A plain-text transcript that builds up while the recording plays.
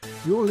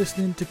You're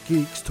listening to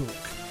Geeks Talk.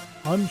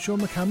 I'm Sean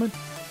McCammon,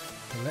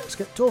 so let's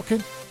get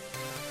talking.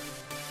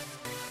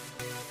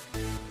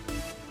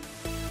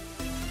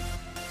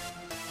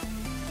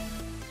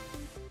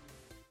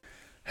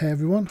 Hey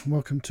everyone,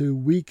 welcome to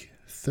week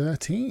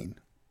 13.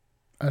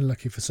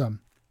 Unlucky for some,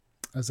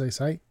 as they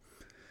say,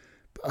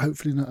 but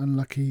hopefully not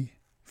unlucky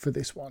for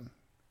this one.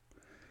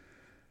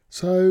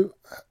 So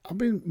I've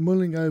been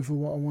mulling over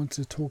what I want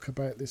to talk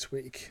about this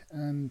week,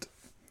 and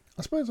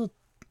I suppose the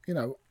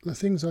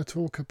things I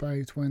talk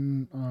about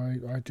when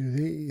I do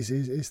these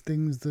is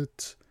things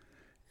that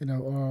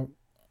are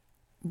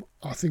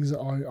things that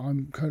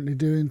I'm currently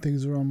doing,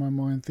 things that are on my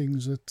mind,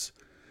 things that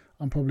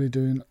I'm probably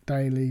doing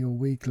daily or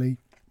weekly.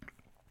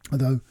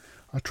 Although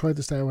I try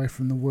to stay away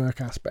from the work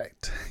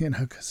aspect,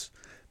 because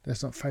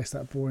let's not face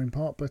that boring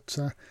part. But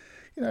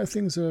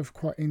things that are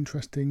quite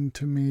interesting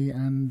to me,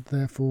 and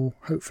therefore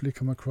hopefully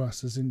come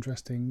across as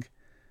interesting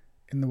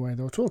in the way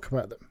that I'll talk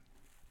about them.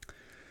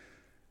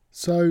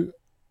 So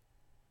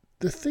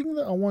the thing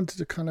that I wanted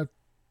to kind of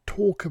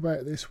talk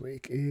about this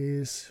week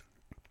is,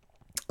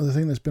 or the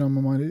thing that's been on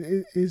my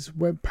mind is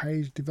web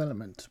page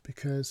development,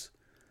 because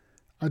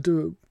I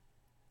do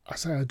a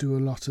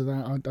lot of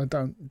that. I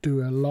don't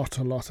do a lot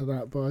of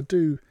that, but I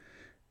do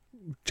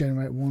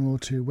generate one or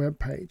two web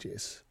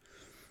pages.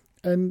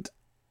 And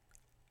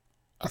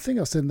I think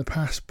I've said in the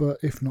past, but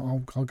if not,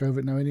 I'll go over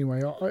it now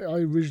anyway.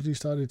 I originally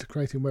started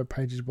creating web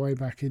pages way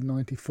back in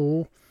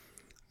 94,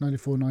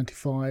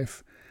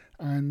 95,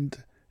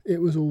 and it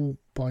was all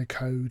by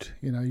code.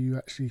 You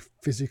actually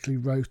physically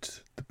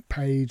wrote the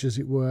page, as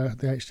it were,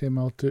 the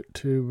HTML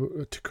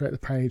to create the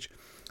page.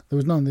 There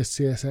was none of this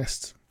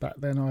CSS back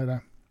then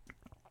either.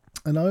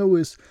 And I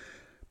always,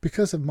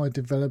 because of my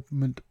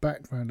development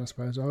background, I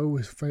suppose, I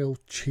always feel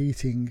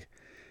cheating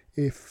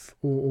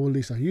or at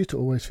least I used to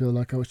always feel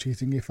like I was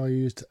cheating if I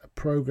used a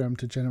program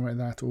to generate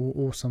that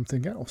or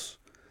something else.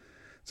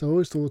 So I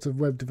always thought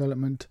of web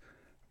development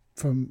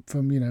from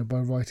by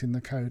writing the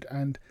code.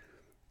 And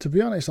to be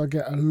honest, I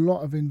get a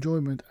lot of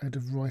enjoyment out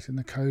of writing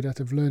the code, out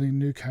of learning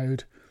new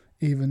code,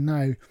 even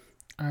now.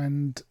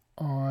 And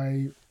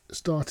I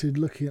started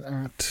looking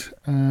at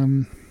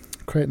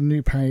creating a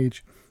new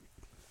page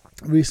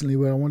recently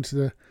where I wanted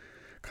to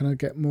kind of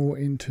get more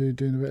into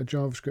doing a bit of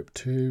JavaScript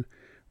to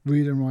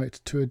read and write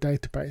to a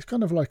database,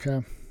 kind of like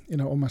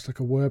almost like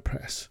a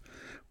WordPress,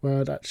 where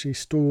I'd actually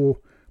store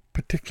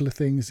particular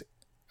things,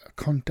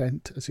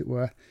 content as it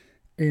were,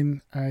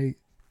 in a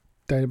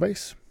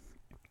database,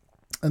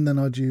 and then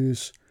I'd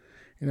use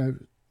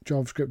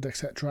JavaScript,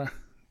 etc.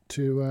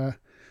 to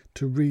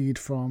read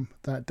from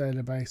that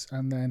database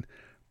and then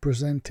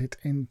present it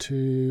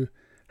into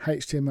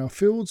HTML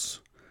fields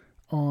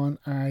on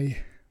a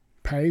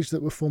page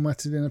that were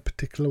formatted in a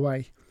particular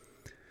way.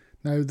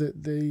 Now,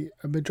 the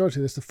majority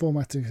of this, the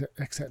formatting,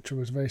 etc.,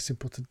 was very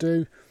simple to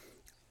do.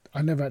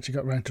 I never actually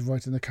got around to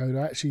writing the code.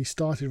 I actually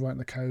started writing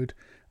the code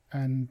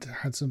and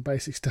had some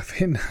basic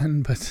stuff in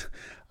hand, but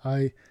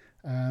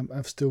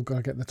I've still got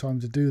to get the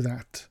time to do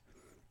that.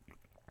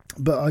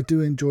 But I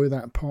do enjoy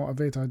that part of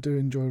it. I do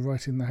enjoy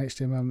writing the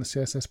HTML and the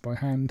CSS by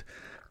hand,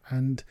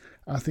 and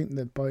I think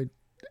that by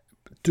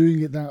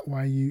doing it that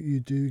way, you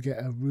do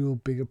get a real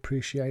big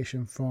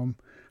appreciation from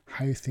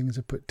how things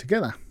are put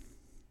together.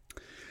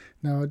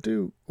 Now, I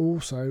do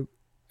also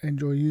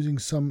enjoy using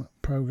some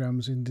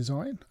programs in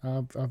design.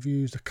 I've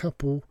used a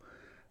couple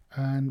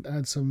and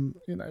had some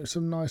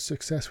nice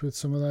success with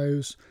some of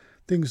those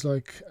things,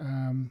 like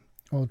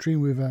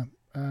Dreamweaver.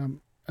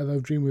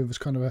 Although Dreamweaver is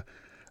kind of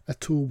a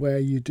tool where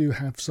you do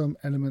have some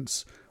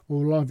elements,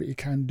 or a lot of it you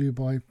can do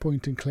by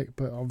point and click,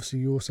 but obviously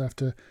you also have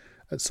to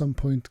at some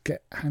point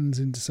get hands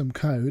into some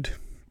code.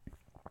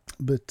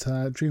 But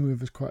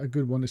Dreamweaver is quite a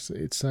good one.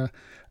 It's a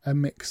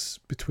mix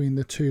between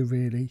the two,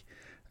 really.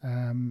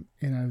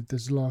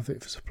 There's a lot of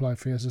it for supply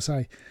fee, as I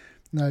say.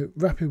 Now,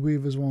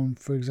 RapidWeaver's one,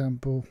 for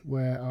example,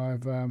 where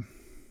I've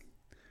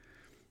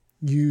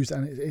used,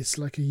 and it's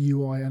like a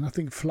UI, and I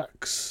think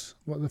Flux,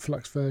 the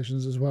Flux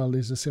versions as well,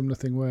 is a similar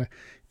thing where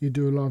you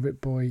do a lot of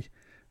it by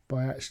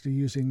actually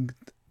using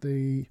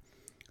the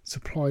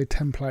supply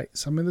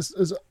templates. I mean,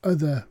 there's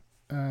other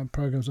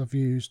programs I've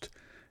used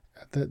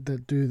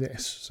that do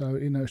this, so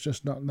it's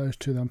just not those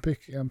two that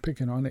I'm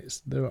picking on.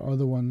 There are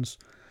other ones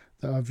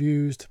that I've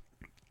used,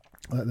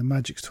 like the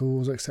Magix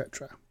tools,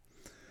 etc.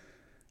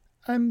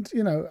 And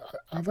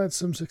I've had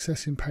some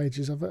success in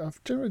pages.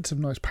 I've generated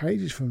some nice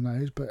pages from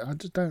those, but I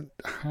just don't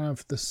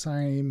have the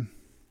same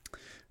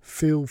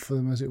feel for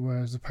them, as it were,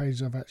 as the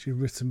pages I've actually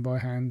written by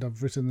hand.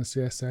 I've written the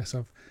CSS.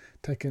 I've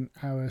taken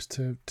hours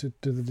to do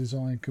the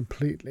design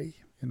completely.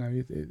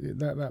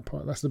 That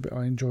part, that's the bit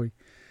I enjoy.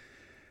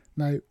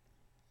 Now,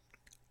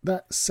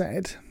 that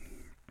said,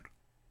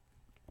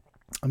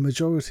 a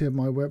majority of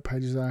my web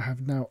pages that I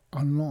have now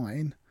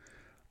online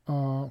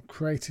are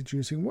created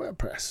using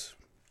WordPress.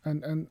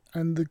 And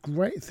the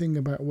great thing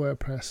about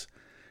WordPress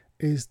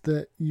is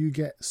that you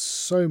get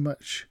so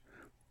much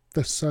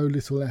for so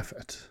little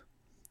effort.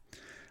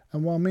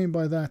 And what I mean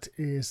by that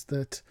is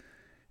that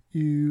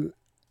you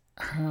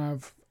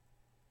have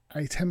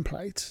a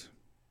template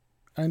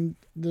and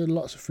there are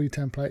lots of free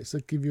templates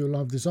that give you a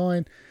live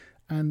design,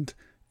 and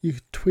you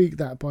tweak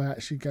that by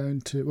actually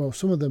going to, well,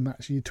 some of them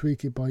actually you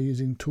tweak it by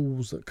using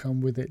tools that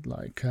come with it,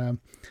 like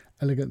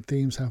Elegant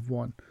Themes have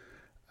one,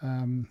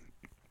 and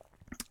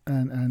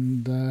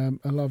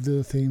a lot of the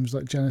other themes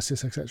like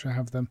Genesis, etc.,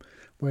 have them,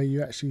 where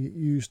you actually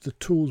use the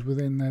tools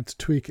within there to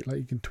tweak it. Like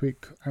you can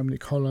tweak how many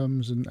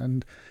columns,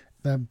 and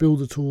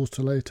builder tools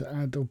to later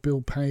add or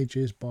build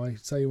pages by,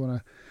 say you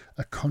want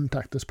a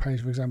contact us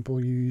page, for example,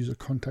 you use a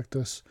contact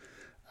us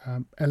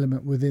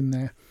element within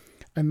there.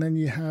 And then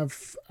you have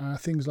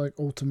things like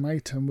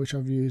Automaton, which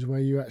I've used, where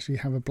you actually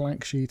have a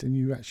blank sheet and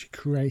you actually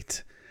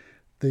create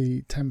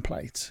the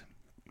template.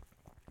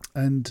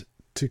 And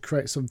to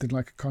create something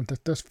like a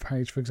contact us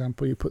page, for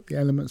example, you put the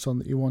elements on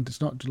that you want.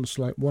 It's not just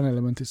like one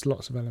element, it's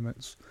lots of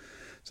elements.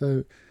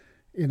 So,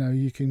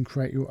 you can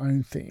create your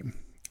own theme.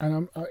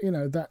 And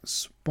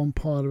that's one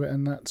part of it,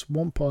 and that's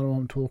one part of what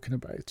I'm talking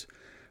about.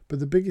 But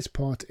the biggest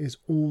part is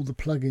all the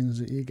plugins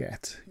that you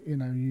get.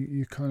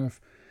 You kind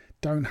of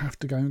don't have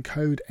to go and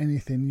code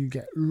anything. You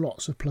get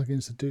lots of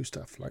plugins to do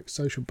stuff like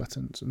social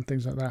buttons and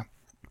things like that.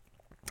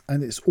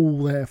 And it's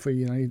all there for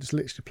you. You just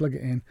literally plug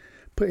it in,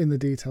 put in the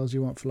details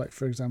you want for, like,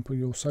 for example,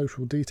 your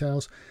social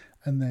details,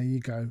 and there you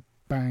go.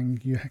 Bang,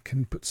 you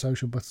can put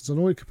social buttons on,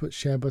 or you can put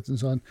share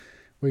buttons on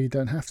where you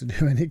don't have to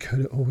do any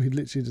code at all. You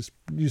literally just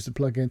use the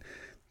plugin,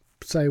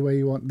 say where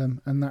you want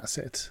them, and that's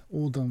it.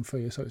 All done for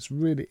you. So it's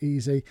really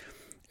easy.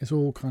 It's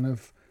all kind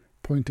of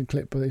point and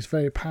click, but it's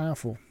very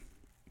powerful.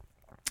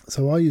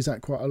 So I use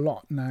that quite a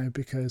lot now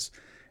because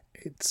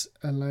it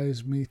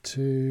allows me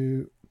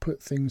to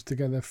put things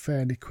together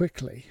fairly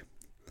quickly.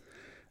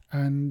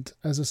 And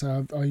as I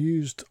say, I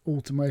used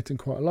Automaton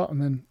quite a lot,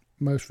 and then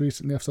most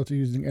recently I've started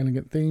using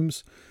Elegant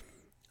Themes.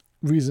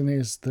 Reason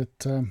is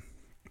that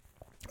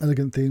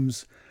Elegant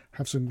Themes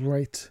have some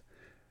great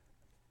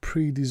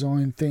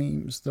pre-designed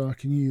themes that I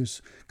can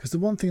use, because the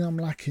one thing I'm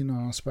lacking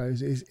on, I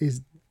suppose,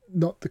 is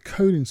not the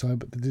coding side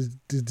but the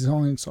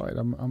design side.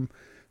 I'm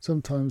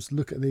sometimes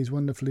look at these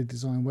wonderfully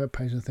designed web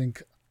pages and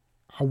think,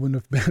 I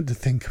wouldn't have been able to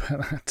think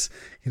about that.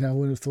 I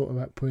wouldn't have thought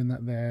about putting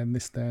that there and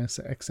this there,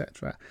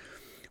 etc.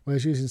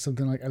 Whereas using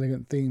something like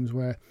Elegant Themes,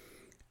 where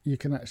you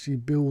can actually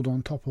build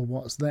on top of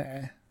what's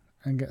there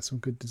and get some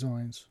good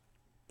designs.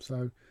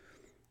 So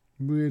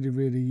really,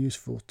 really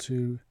useful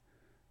to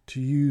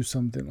use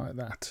something like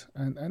that,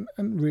 and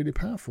really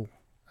powerful.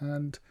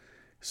 And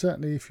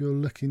certainly if you're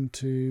looking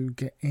to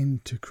get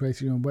into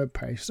creating your own web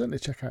page, certainly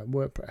check out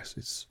WordPress.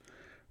 It's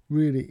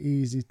really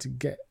easy to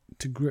get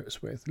to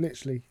grips with.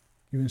 Literally,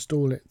 you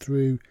install it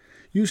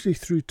usually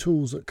through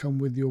tools that come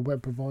with your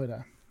web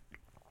provider,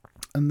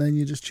 and then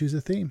you just choose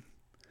a theme.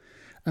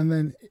 And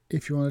then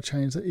if you want to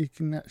change that, you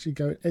can actually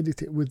go and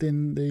edit it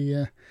within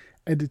the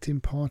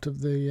editing part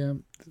of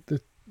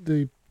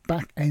the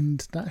back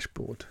end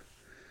dashboard.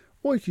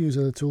 Or you can use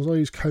other tools. I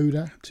use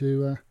Coda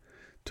to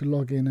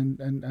log in,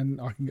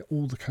 and I can get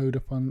all the code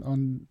up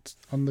on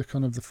the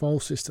kind of the file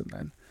system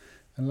then,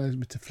 and allows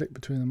me to flick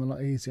between them a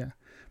lot easier.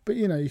 But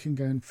you can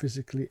go and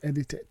physically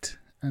edit it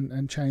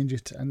and change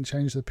it, and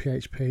change the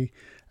PHP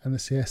and the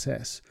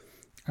CSS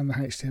and the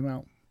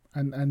HTML,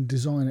 and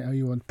design it how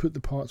you want, put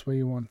the parts where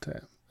you want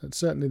it. And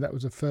certainly that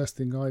was the first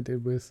thing I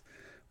did with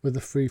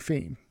a free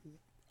theme.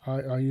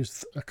 I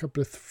used a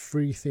couple of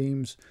free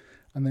themes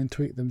and then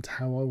tweaked them to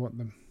how I want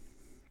them.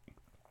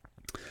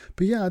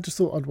 But yeah, I just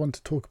thought I'd want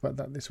to talk about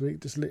that this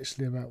week, just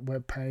literally about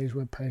web page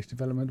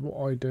development,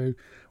 what I do,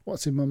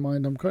 what's in my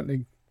mind. I'm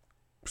currently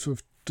sort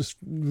of just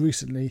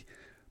recently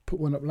put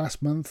one up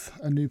last month,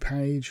 a new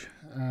page,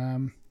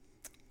 and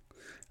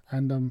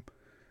I'm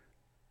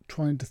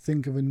trying to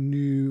think of a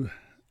new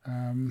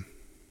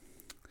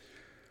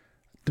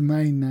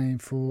domain name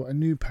for a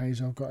new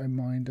page I've got in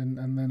mind,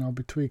 and then I'll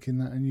be tweaking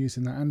that and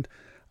using that. And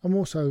I'm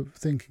also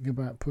thinking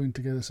about putting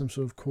together some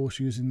sort of course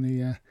using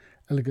the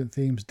Elegant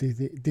Themes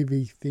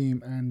Divi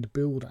theme and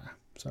builder.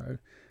 So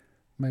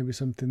maybe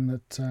something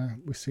that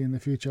we see in the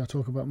future. I'll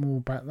talk about more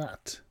about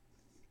that.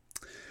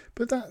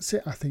 But that's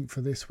it, I think,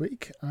 for this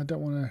week. I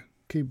don't want to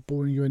keep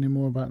boring you any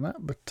more about that,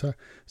 but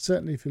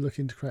certainly if you're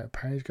looking to create a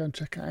page, go and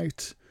check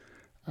out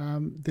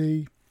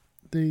the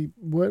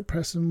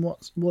WordPress and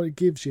what it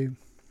gives you.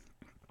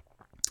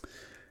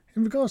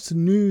 In regards to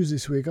news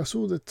this week, I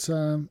saw that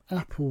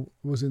Apple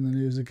was in the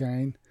news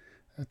again,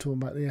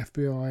 talking about the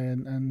FBI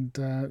and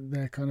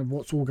their kind of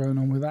what's all going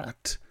on with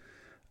that.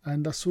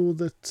 And I saw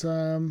that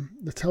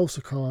the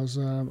Telsa cars,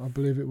 I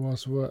believe it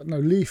was,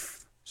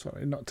 Leaf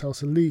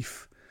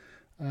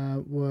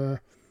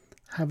were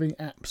having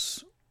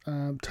apps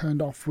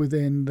turned off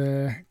within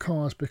their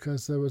cars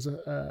because there was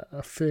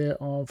a fear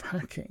of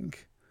hacking.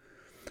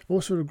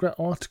 Also, a great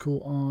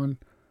article on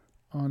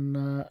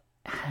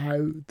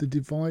how the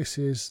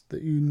devices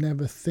that you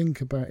never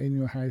think about in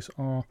your house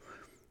are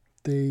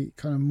the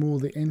kind of more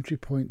the entry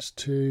points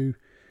to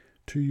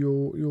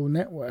your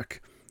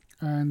network.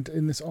 And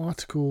in this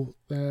article,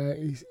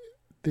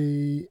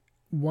 the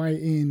way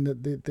in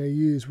that they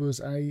used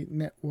was a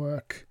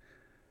network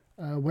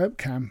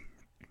webcam,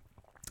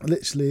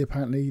 literally,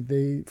 apparently,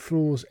 the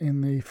flaws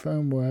in the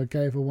firmware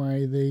gave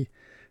away the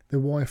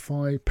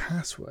Wi-Fi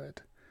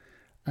password.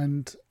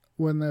 And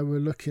when they were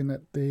looking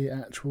at the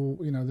actual,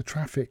 the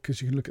traffic,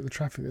 because you can look at the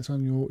traffic that's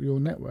on your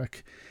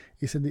network,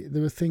 he said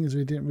there were things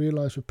we didn't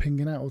realise were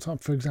pinging out all the time.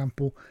 For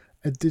example,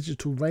 a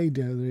digital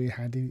radio that he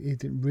had, he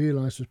didn't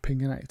realise was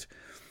pinging out.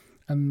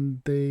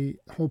 And the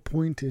whole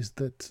point is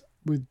that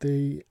with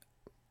the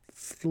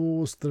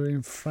flaws that are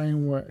in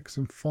frameworks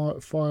and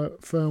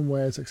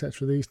firmwares,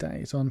 etc., these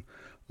days on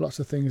lots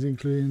of things,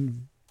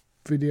 including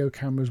video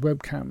cameras,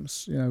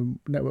 webcams,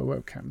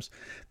 network webcams.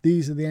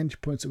 These are the entry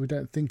points that we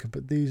don't think of,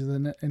 but these are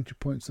the entry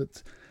points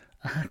that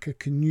a hacker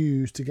can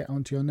use to get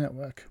onto your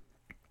network.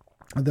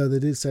 Although they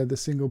did say the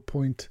single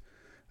point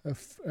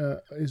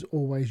is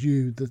always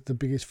you, that the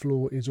biggest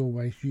flaw is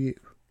always you.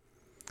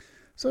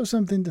 So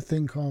something to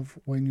think of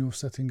when you're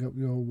setting up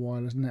your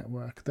wireless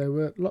network. There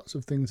were lots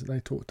of things that they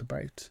talked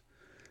about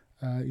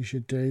you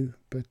should do,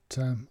 but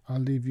I'll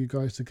leave you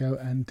guys to go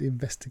and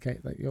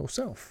investigate that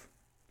yourself.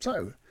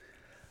 So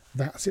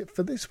that's it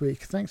for this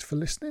week. Thanks for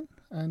listening,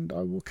 and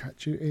I will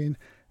catch you in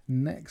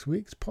next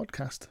week's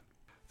podcast.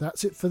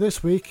 That's it for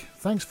this week.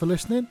 Thanks for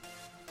listening,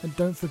 and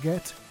don't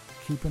forget,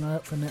 keep an eye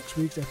out for next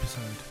week's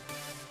episode.